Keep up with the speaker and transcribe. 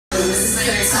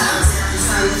same time.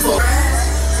 Time for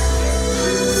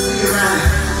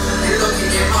and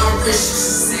looking at my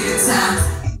wrist at the same time.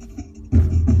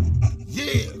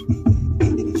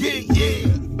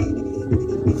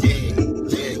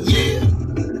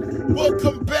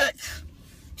 Welcome back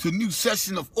to a new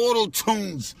session of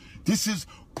Auto-Tunez. This is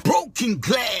Broken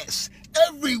Glass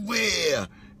Everywhere.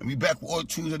 And we back with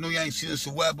Auto-Tunez. I know y'all ain't seen us a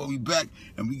while, but we back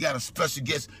and we got a special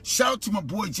guest. Shout out to my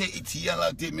boy JATL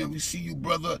out there, man. We see you,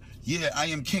 brother. Yeah, I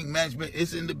Am King Management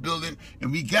is in the building.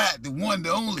 And we got the one,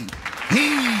 the only,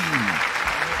 Heem.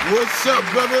 What's up,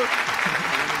 brother?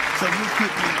 So real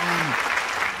quickly,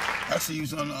 actually, he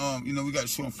was on, you know, we got a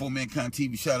show on 4Mankind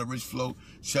TV. Shout out Rich Flow.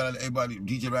 Shout out to everybody,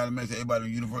 DJ Radamex, everybody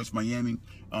in Universe Miami,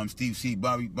 Steve C,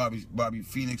 Bobby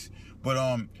Phoenix. But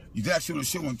he's actually on the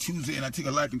show on Tuesday, and I take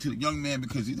a liking to the young man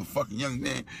because he's a fucking young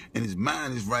man, and his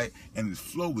mind is right, and his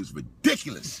flow is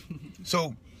ridiculous.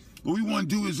 So what we want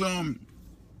to do is,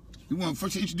 you want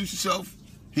first to introduce yourself.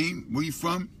 Heem, where you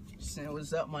from? Saying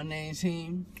what's up, my name's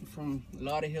Heem. I'm from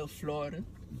Lauderhill, Florida.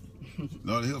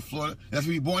 Lauderhill, Florida. That's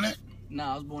where you born at?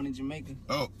 Nah, I was born in Jamaica.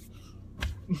 Oh.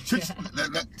 See,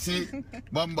 see,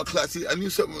 I knew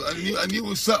something. I knew it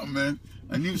was something, man.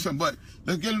 I knew something. But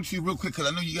let's get into you real quick, cause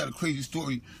I know you got a crazy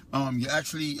story. You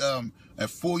actually, at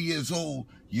 4 years old,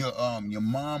 your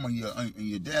mom and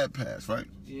your dad passed, right?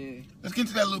 Yeah. Let's get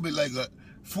into that a little bit. Like,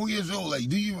 4 years old. Like,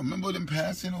 do you remember them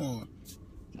passing, or?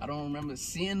 I don't remember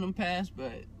seeing them pass,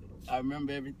 but I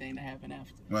remember everything that happened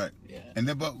after. Right. Yeah. And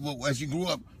then, but as you grew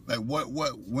up, like,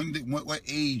 what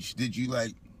age did you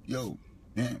like? Yo,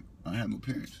 damn, I have no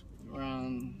parents.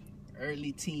 Around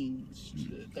early teens,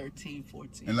 13,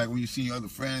 14. And like when you see your other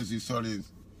friends, you started.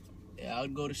 Yeah, I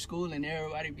would go to school and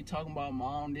everybody be talking about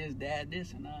mom this, dad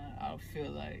this, and I feel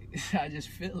like I just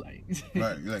feel like.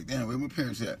 Right. You're like, damn, where my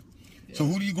parents at? Yeah. So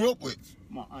who do you grow up with?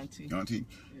 My auntie. Your auntie.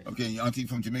 Yeah. Okay, your auntie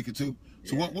from Jamaica too.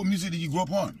 So yeah. what music did you grow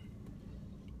up on?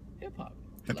 Hip hop.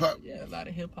 Hip hop. Yeah, a lot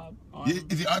of hip hop.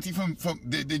 Is your auntie from?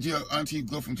 Did your auntie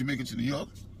go from Jamaica to New York?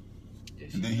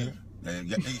 Yes, and then here.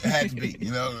 It had to be,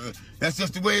 you know. That's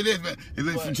just the way it is, man. It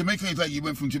went from Jamaica, it's like you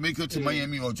went from Jamaica to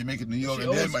Miami or Jamaica to New York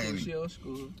and then Miami. She old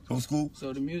school. Old school?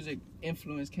 So the music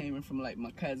influence came in from like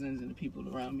my cousins and the people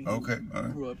around me. Okay, all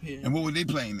right. Grew up here. And what were they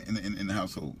playing in the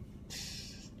household?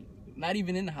 Not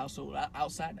even in the household,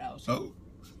 outside the household. Oh,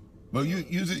 well, you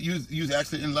was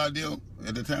actually in Lauderdale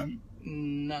at the time?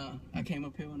 Nah, I came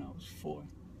up here when I was 4.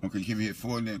 Okay, you came here at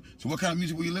 4 and then. So what kind of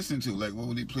music were you listening to? Like, what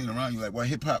were they playing around you? Like, what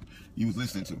hip hop you was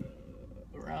listening to?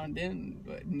 Around then,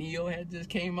 but Neo had just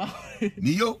came out.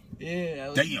 Neo?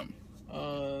 Yeah. Damn.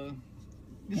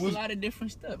 There's a lot of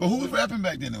different stuff. But who was rapping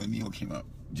back then when Neo came out?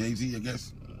 Jay-Z, I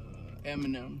guess?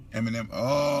 Eminem. Eminem.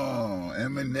 Oh,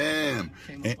 Eminem.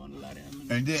 Came up on a lot of Eminem.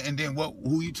 And then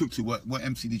who you took to? What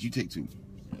MC did you take to?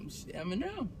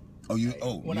 Eminem.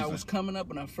 Oh, when I was coming up,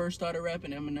 when I first started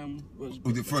rapping, Eminem was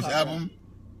the first album?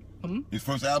 His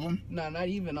first album? No, not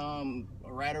even.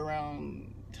 Right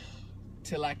around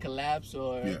Till I Collapse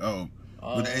or. Yeah.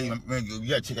 But man, you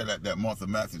gotta check out that Martha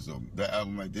Mathers though. That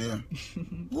album right there.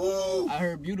 Woo! I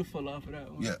heard Beautiful off of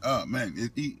that one. Yeah. Man,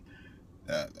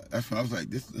 that's when I was like,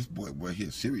 this boy here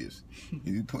serious.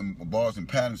 You putting bars and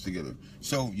patterns together.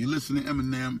 So you listen to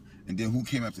Eminem, and then who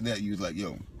came after that? You was like,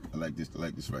 yo, I like this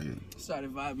right here.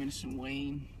 Started vibing to some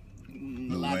Wayne.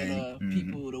 A lot of the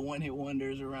people, the one-hit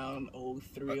wonders around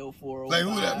 03, 04,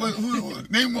 05. Like who?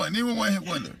 Name one one-hit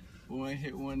wonder.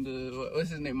 One-hit wonder. What's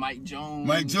his name? Mike Jones.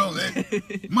 Mike Jones.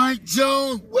 Mike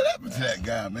Jones. What happened to that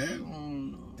guy,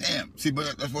 man? Damn. See,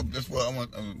 but that's what I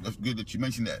want. That's good that you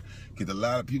mentioned that, because a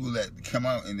lot of people that come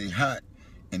out and they hot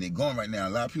and they're gone right now. A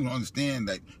lot of people don't understand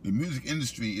that the music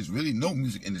industry is really no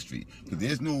music industry, because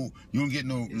you don't get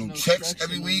no checks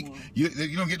every week. You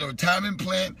don't get no retirement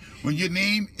plan. When your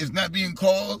name is not being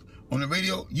called on the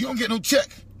radio, you don't get no check.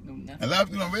 A lot of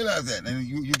people don't realize that, and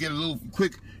you get a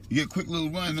quick little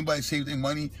run. Nobody saves their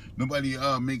money. Nobody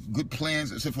make good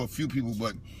plans except for a few people,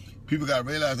 but. People gotta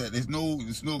realize that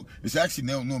it's actually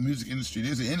no music industry.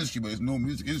 There's an industry, but there's no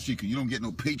music industry, because you don't get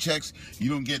no paychecks, you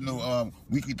don't get no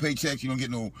weekly paychecks, you don't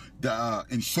get no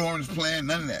insurance plan,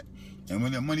 none of that. And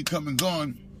when the money come and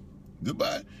gone,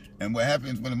 goodbye. And what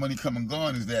happens when the money come and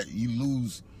gone is that you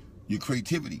lose your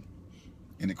creativity.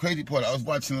 And the crazy part, I was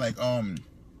watching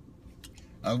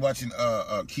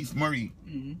Keith Murray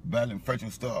battling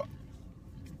Frederick Starr,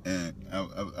 and I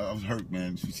was hurt,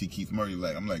 man. To see Keith Murray,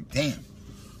 I'm like, damn.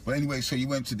 But anyway, so you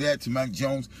went to Mike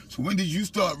Jones. So when did you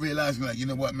start realizing, like, you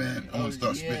know what, man, I want to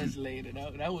start spitting? Years later.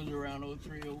 That was around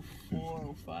 03,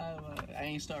 04, 05. I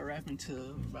ain't start rapping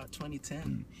till about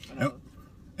 2010.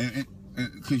 And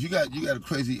because you got a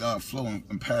crazy flow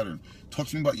and pattern. Talk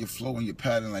to me about your flow and your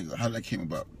pattern, like how that came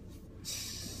about.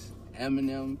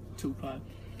 Eminem, Tupac.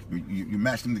 You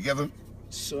mashed them together?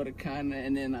 Sort of, kind of,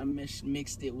 and then I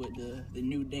mixed it with the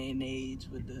new day and age,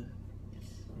 with the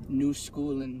new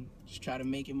school, and just try to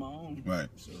make it my own. Right.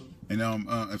 So. And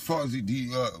as far as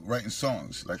writing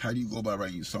songs, like how do you go about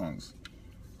writing your songs?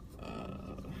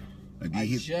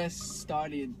 I just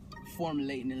started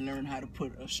formulating and learn how to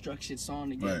put a structured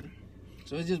song together. Right.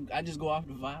 So it's just I just go off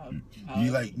the vibe.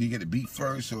 Do you get the beat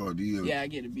first, or do you? Yeah, I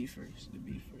get the beat first. The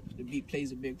beat first. The beat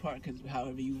plays a big part because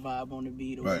however you vibe on the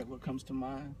beat or Right. what comes to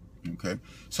mind. Okay.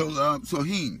 So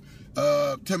Heem,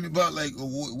 tell me about like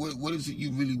what is it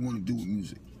you really want to do with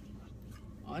music?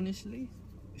 Honestly,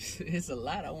 it's a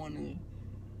lot. I want to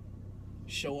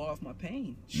show off my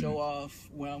pain, show off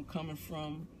where I'm coming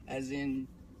from, as in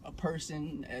a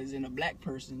person, as in a black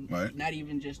person. Right. Not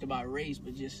even just about race,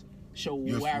 but just show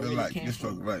Your where I really life, came your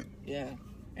from. struggle, right? Yeah.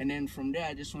 And then from there,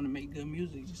 I just want to make good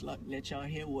music. Just let y'all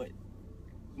hear what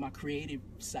my creative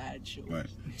side shows. Right.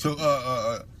 So,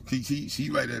 see,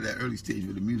 you right at that early stage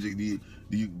with the music. Do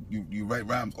you write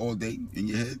rhymes all day in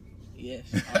your head? Yes.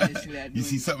 Honestly, I do. You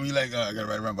see something you like, I gotta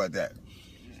write a rhyme about that.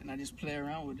 And I just play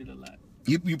around with it a lot.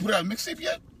 You put out a mixtape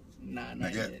yet? Nah,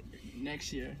 not yet.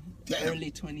 Next year. Damn. Early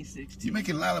 2016. You're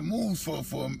making a lot of moves for a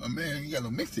man. You got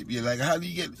no mixtape yet. Like, how do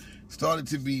you get started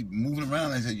to be moving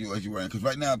around as you were? Because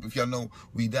right now, if y'all know,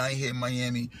 we down here in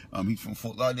Miami. He's from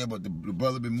Fort Lauderdale, but the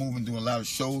brother been moving, doing a lot of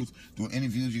shows, doing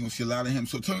interviews. You're gonna see a lot of him.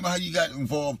 So tell me about how you got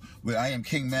involved with I Am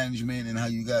King Management and how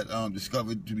you got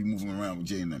discovered to be moving around with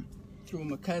Jay and them. Through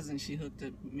my cousin, she hooked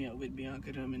me up with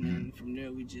Bianca them, and then from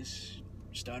there we just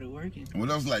started working. And what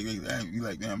else like? You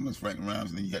like, damn, I'm just writing rhymes,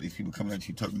 and then you got these people coming at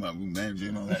you talking about manager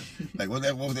and all that. Like, what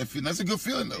was that feeling? That's a good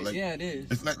feeling though. Like, yeah, it is.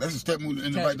 It's like that's a step moving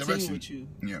in the right direction. With you.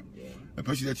 Yeah.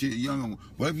 Especially that you're young.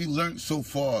 What have you learned so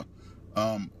far,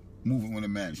 moving with the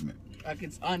management? I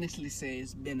could honestly say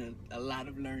it's been a lot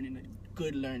of learning, a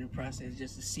good learning process,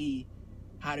 just to see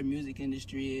how the music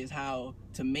industry is, how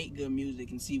to make good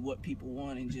music, and see what people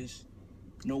want, and just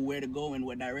know where to go and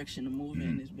what direction to move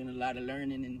in. It's been a lot of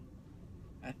learning, and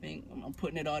I think I'm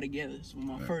putting it all together. So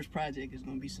my first project is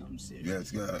gonna be something serious. Yeah,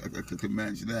 it's good. I could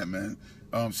imagine that, man.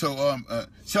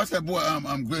 Shout to that boy,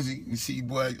 I'm Grizzly. You see,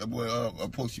 boy,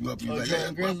 post you up. You're like, hey,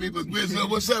 my people, Grizzly.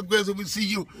 What's up, Grizzly? We see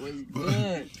you.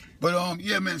 Good. But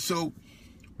yeah, man. So,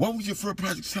 what would your first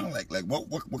project sound like? Like, what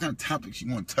kind of topics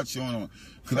you want to touch on?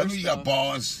 Because I know you got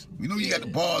bars. We know you got the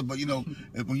bars, but you know,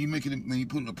 when you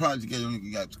put the project together,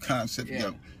 you got concept. You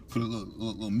got to put a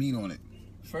little meat on it.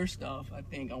 First off, I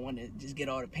think I want to just get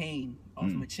all the pain off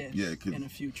my chest in a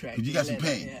few tracks. Cause you got some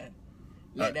pain.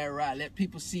 Let that ride. Let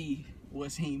people see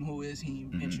what's Heem, who is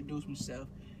Heem, introduce myself.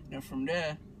 Then from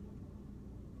there,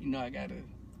 you know, I got to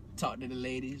talk to the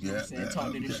ladies, you know what I'm saying?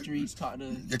 Talk to the streets, talk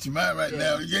to... Get your mind right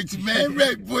now. Get your man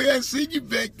right, boy. I see you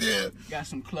back there. Got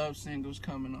some club singles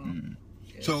coming on.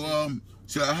 Yeah,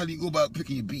 so how do you go about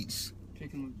picking your beats?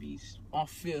 Picking my beats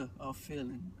off feeling.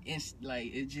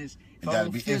 Like, it just, if I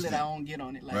don't feel it, I don't get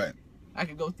on it. Like, I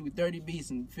could go through 30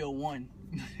 beats and feel one.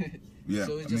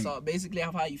 So it's just all basically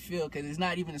how you feel, because it's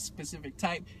not even a specific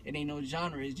type. It ain't no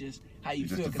genre. It's just how you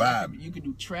feel. Just the vibe. You could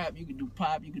do trap, you could do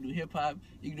pop, you could do hip hop,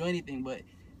 you could do anything, but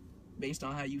based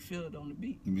on how you feel it on the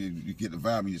beat. You get the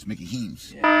vibe and you just make it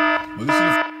Heems. Yeah. Well,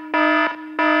 listen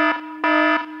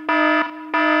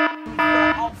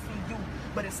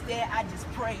But instead, I just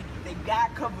pray that God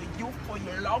cover you, for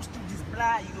you're lost, you just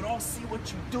blind, you don't see what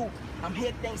you do. I'm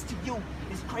here thanks to you.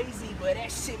 It's crazy, but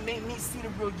that shit made me see the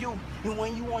real you. And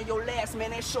when you on your last,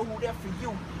 man, that show who there for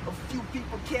you. A few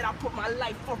people can I put my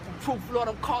life up for proof, Lord,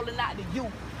 I'm calling out to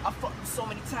you. I fucked you so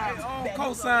many times. I don't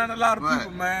co-sign a lot of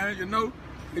people, man, you know.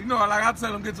 Like I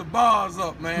tell them, get your bars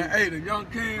up, man. Hey, the Young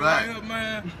King right here,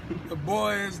 man. The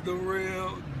boy is the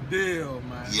real deal,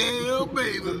 man. Yeah,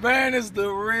 baby. The man is the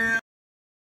real.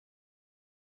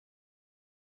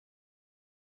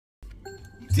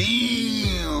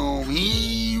 Damn,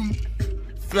 Heem,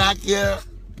 Flock, yeah.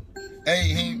 Hey,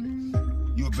 Heem,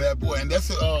 you a bad boy, and that's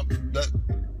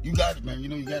you got it, man. You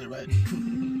know you got it, right?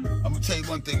 I'm gonna tell you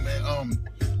one thing, man.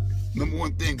 Number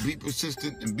one thing, be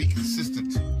persistent and be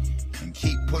consistent, and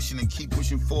keep pushing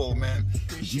forward, man.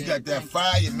 You got that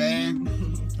fire, man.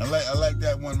 I like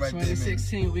that one right there, man.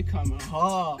 2016, we coming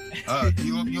hard.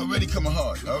 You already coming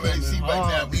hard. I already see right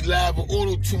now. We live with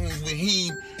Auto-Tunez with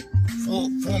Heem.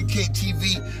 Form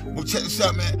KTV. Well, check this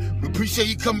out, man. We appreciate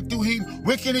you coming through, Heem.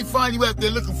 Where can they find you out there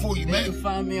looking for you, man? They can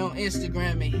find me on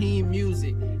Instagram at Heem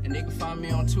Music. And they can find me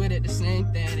on Twitter at the same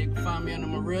thing. They can find me under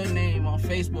my real name on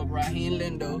Facebook, Raheem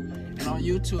Lindo. And on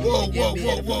YouTube, Whoa. Your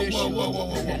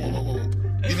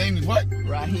name is what?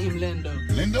 Raheem Lindo.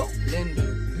 Lindo? Lindo.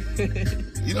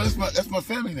 You know, that's my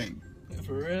family name.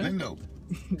 For real? Lindo.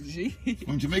 Gee.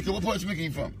 From Jamaica? What part of Jamaica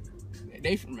you from?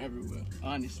 They from everywhere,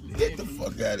 honestly. Get the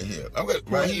fuck out of here. I'm got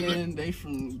Raheem. Portland, they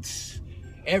from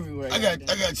everywhere. I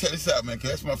gotta check this out, man,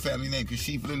 cause that's my family name.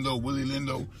 Kashif Lindo, Willie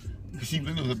Lindo. Kashif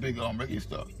Lindo's a big reggae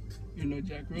star. You know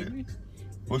Jack Ruby? Yeah.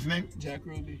 What's his name? Jack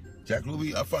Ruby. Jack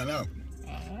Ruby? I'll find out.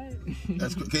 Alright.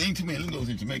 That's cool. Cause ain't too many Lindos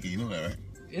in Jamaica, you know that, right?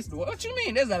 What you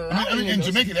mean? There's a lot. I mean, in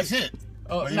Jamaica, that's it.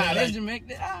 Oh, but nah, like, that's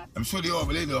Jamaica. I'm sure they are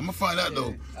related. I'm gonna find out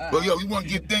though. Yeah. But yo, we want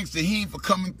to give thanks to Heem for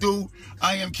coming through.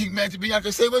 I am King Magic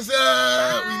Bianca. Say what's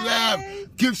up. We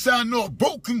live. Give sign off.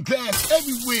 Broken glass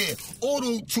everywhere.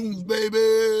 Auto-Tunez, baby.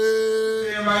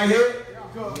 Man right here,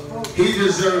 he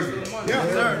deserves it.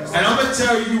 And I'm gonna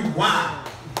tell you why.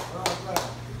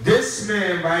 This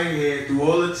man right here, through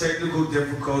all the technical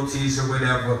difficulties or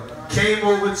whatever, came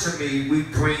over to me. We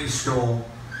brainstormed.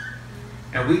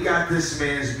 And we got this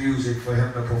man's music for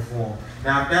him to perform.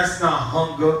 Now, if that's not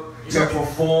hunger to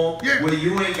perform, where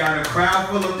you ain't got a crowd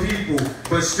full of people,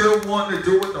 but still want to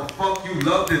do what the fuck you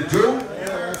love to do,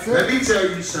 let me tell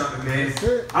you something, man.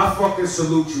 I fucking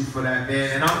salute you for that,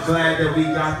 man. And I'm glad that we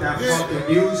got that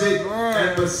fucking music.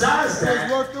 And besides that,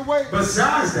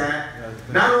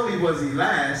 not only was he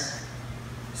last,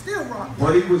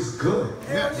 but he was good.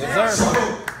 So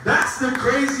that's the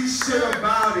crazy shit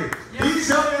about it. He's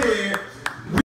up there